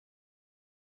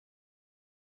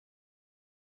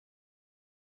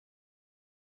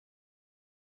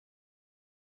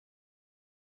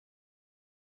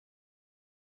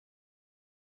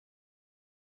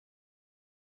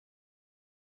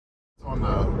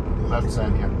the left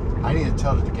side here. I need to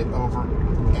tell it to get over,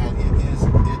 and it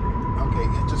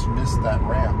just missed that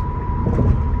ramp.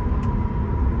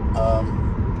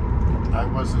 I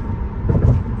wasn't,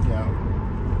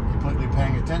 completely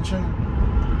paying attention.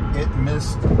 It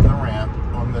missed the ramp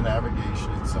on the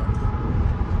navigation itself.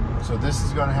 So this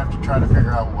is going to have to try to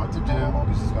figure out what to do.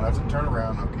 This is going to have to turn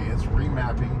around. Okay, it's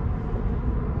remapping.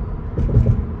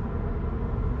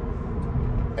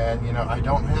 And, I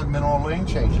don't have minimal lane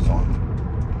changes on.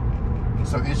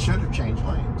 So it should have changed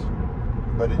lanes,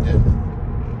 but it didn't.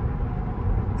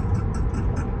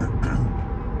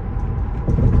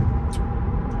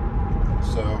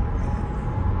 So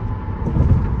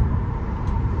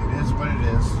it is what it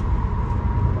is.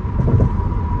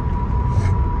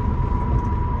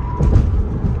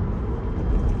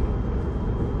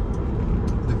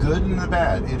 The good and the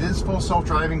bad. It is full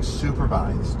self-driving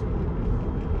supervised.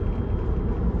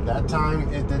 That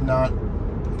time it did not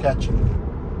catch it.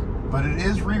 But it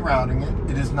is rerouting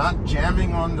it. It is not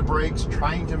jamming on the brakes,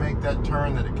 trying to make that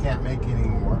turn that it can't make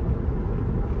anymore.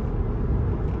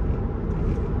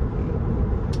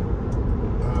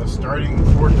 Starting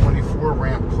 424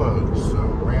 ramp closed. So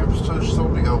ramps should still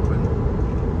be open.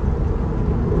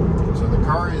 So the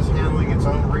car is handling its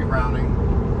own rerouting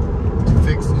to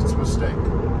fix its mistake.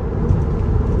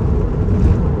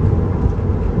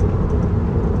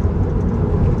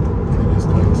 It is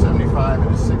doing 75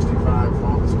 and a 65 for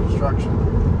all this construction.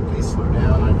 Please slow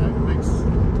down.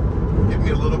 It gives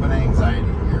me a little bit of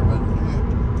anxiety here, but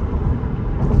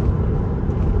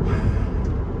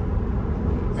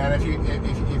and if you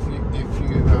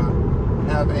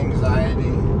have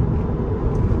anxiety,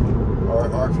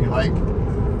 or if you like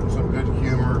some good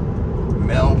humor,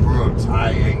 Mel Brooks,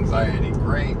 High Anxiety,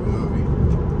 great movie.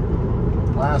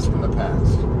 Blast from the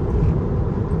past.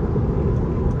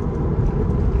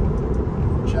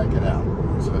 Check it out.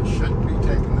 So it should be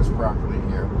taking this properly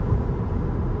here.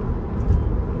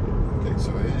 Okay,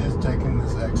 so it is taking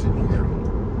this exit here.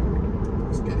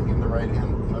 It's getting in the left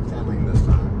hand lane this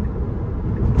time.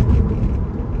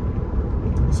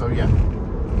 So yeah,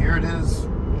 here it is.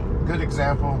 Good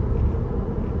example.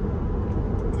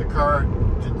 The car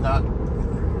did not,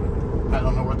 I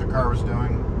don't know what the car was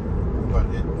doing, but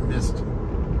it missed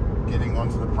getting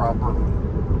onto the proper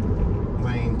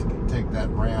lane to take that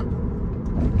ramp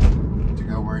to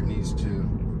go where it needs to.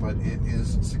 But it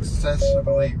is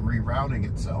successfully rerouting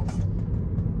itself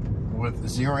with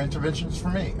zero interventions for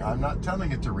me. I'm not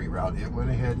telling it to reroute. It went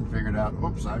ahead and figured out,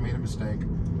 oops, I made a mistake.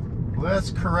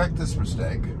 Let's correct this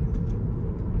mistake.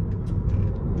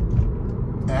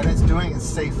 And it's doing it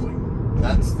safely.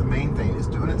 That's the main thing. It's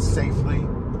doing it safely.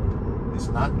 It's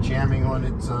not jamming on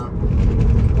its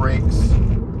brakes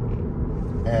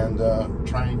and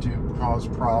trying to cause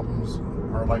problems.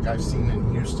 Or like I've seen in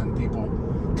Houston, people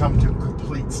come to a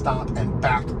complete stop and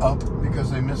back up because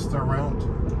they missed their route.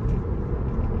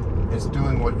 It's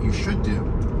doing what you should do.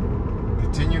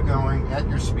 Continue going at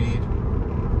your speed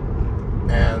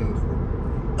and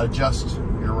adjust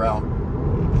your route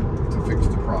to fix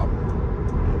the problem.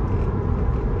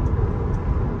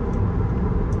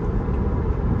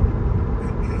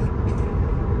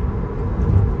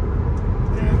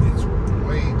 And it's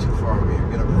way too far over here.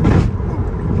 Get up there.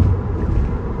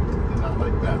 Did not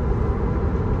like that.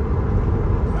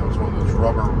 That was one of those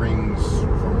rubber rings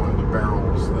from one of the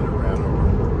barrels that it ran over.